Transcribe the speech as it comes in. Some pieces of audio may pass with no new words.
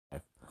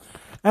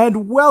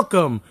and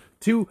welcome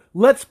to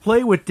Let's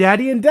Play with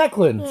Daddy and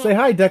Declan. Say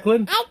hi,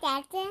 Declan.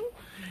 Hi, Declan.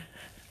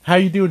 How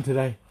you doing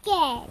today?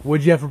 Good.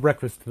 What'd you have for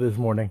breakfast this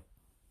morning?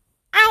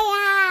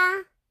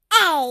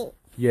 Egg.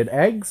 You had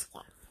eggs?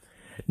 Yeah.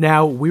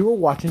 Now, we were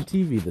watching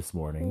TV this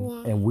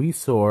morning, and we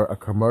saw a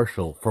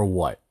commercial for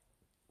what?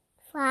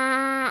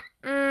 For,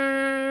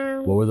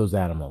 What were those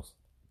animals?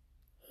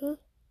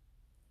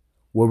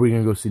 What are we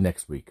going to go see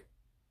next week?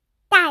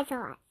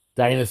 Dinosaurs.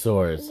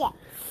 Dinosaurs. Yeah.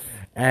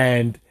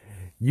 And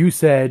you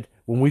said,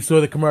 when we saw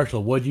the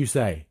commercial, what'd you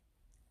say?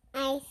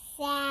 I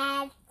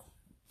said,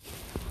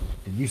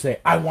 Did you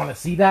say, I want to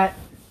see that?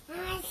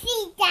 I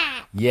see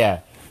that. Yeah.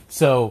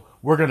 So,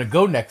 we're going to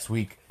go next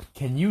week.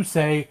 Can you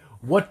say,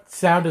 what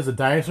sound does a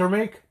dinosaur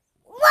make?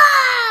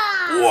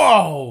 Whoa!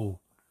 Whoa!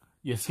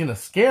 You're going to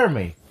scare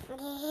me.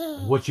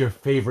 What's your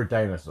favorite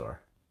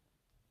dinosaur?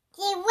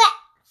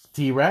 T-Rex.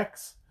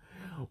 T-Rex?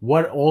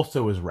 What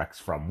also is Rex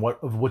from?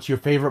 What's your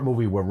favorite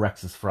movie where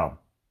Rex is from?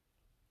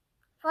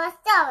 For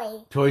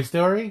story. Toy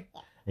Story?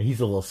 Yeah. And he's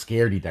a little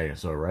scaredy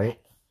dinosaur, right?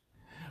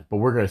 But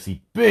we're going to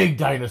see big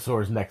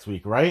dinosaurs next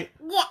week, right?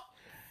 Yeah.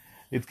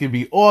 It's going to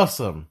be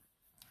awesome.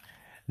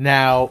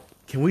 Now,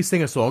 can we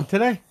sing a song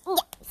today? Yes.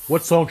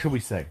 What song should we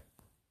sing?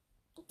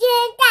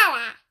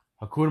 Dada.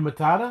 Hakuna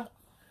Matata?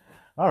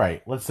 All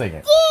right, let's sing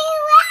it.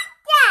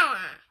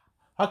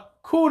 Dada.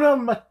 Hakuna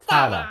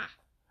Matata.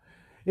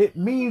 It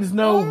means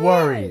no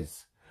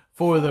worries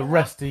for the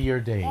rest of your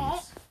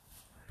days.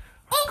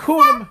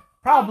 Hakuna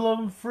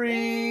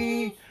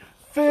problem-free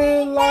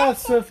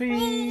philosophy.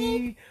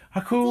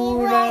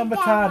 Hakuna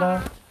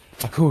Matata.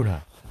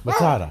 Hakuna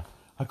Matata.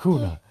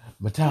 Hakuna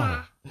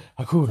Matata.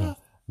 Hakuna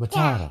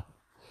Matata.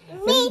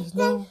 Means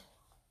no...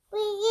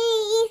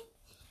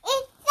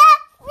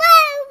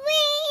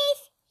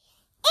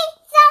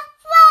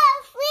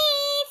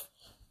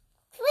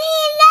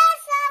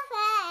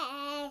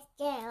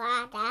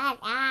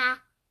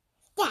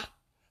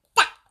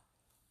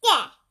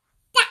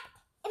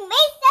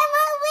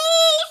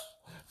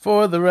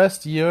 For the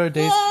rest of your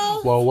days.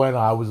 Well, when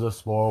I was a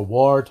small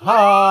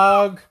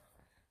warthog,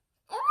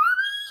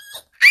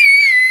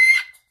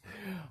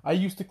 I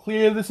used to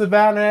clear the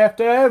savannah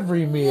after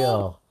every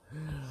meal.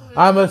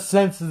 I'm a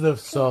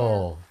sensitive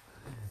soul,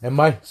 and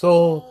my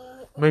soul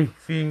may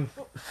seem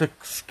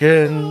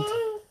thick-skinned.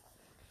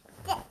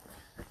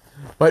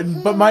 But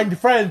my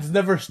friends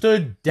never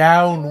stood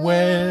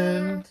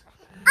downwind.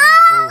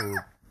 Oh,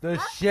 the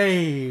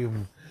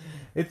shame.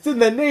 It's in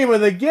the name of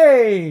the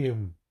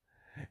game.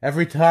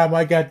 Every time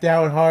I got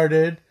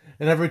downhearted,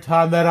 and every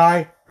time that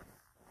I...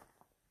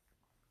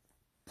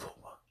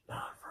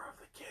 Not for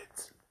the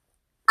kids.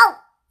 Oh,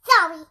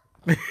 sorry.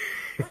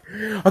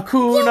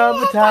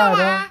 Hakuna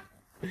Matata.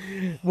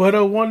 What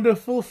a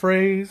wonderful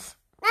phrase.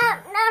 No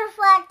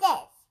for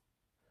this.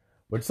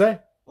 What'd you say?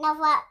 No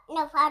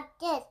for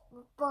this,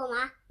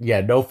 Boomer.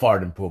 Yeah, no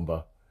farting,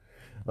 Pumbaa.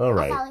 All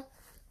right. Sorry.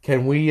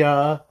 Can we,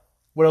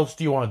 what else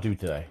do you want to do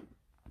today?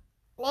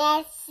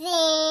 Let's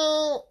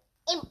see.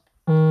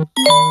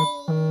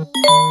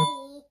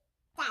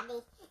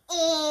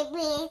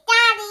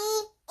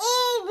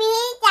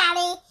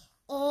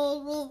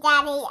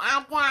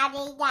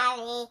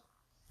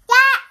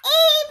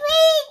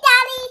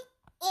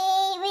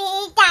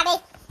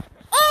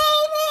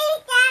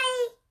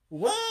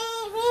 What?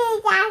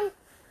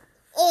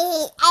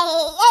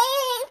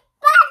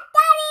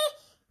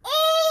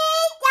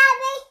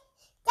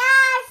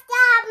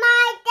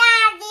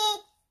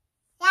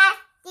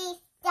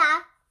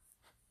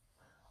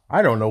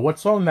 I don't know what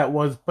song that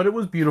was, but it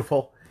was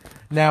beautiful.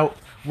 Now,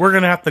 we're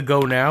going to have to go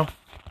now.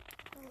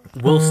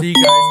 We'll see you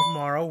guys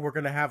tomorrow. We're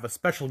going to have a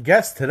special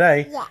guest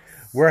today. Yes.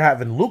 We're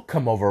having Luke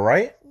come over,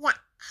 right? Yeah.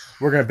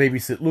 We're going to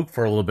babysit Luke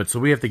for a little bit,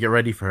 so we have to get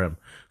ready for him.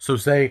 So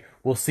say,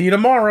 we'll see you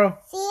tomorrow.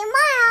 See you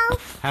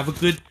tomorrow.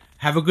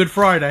 Have a good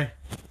Friday.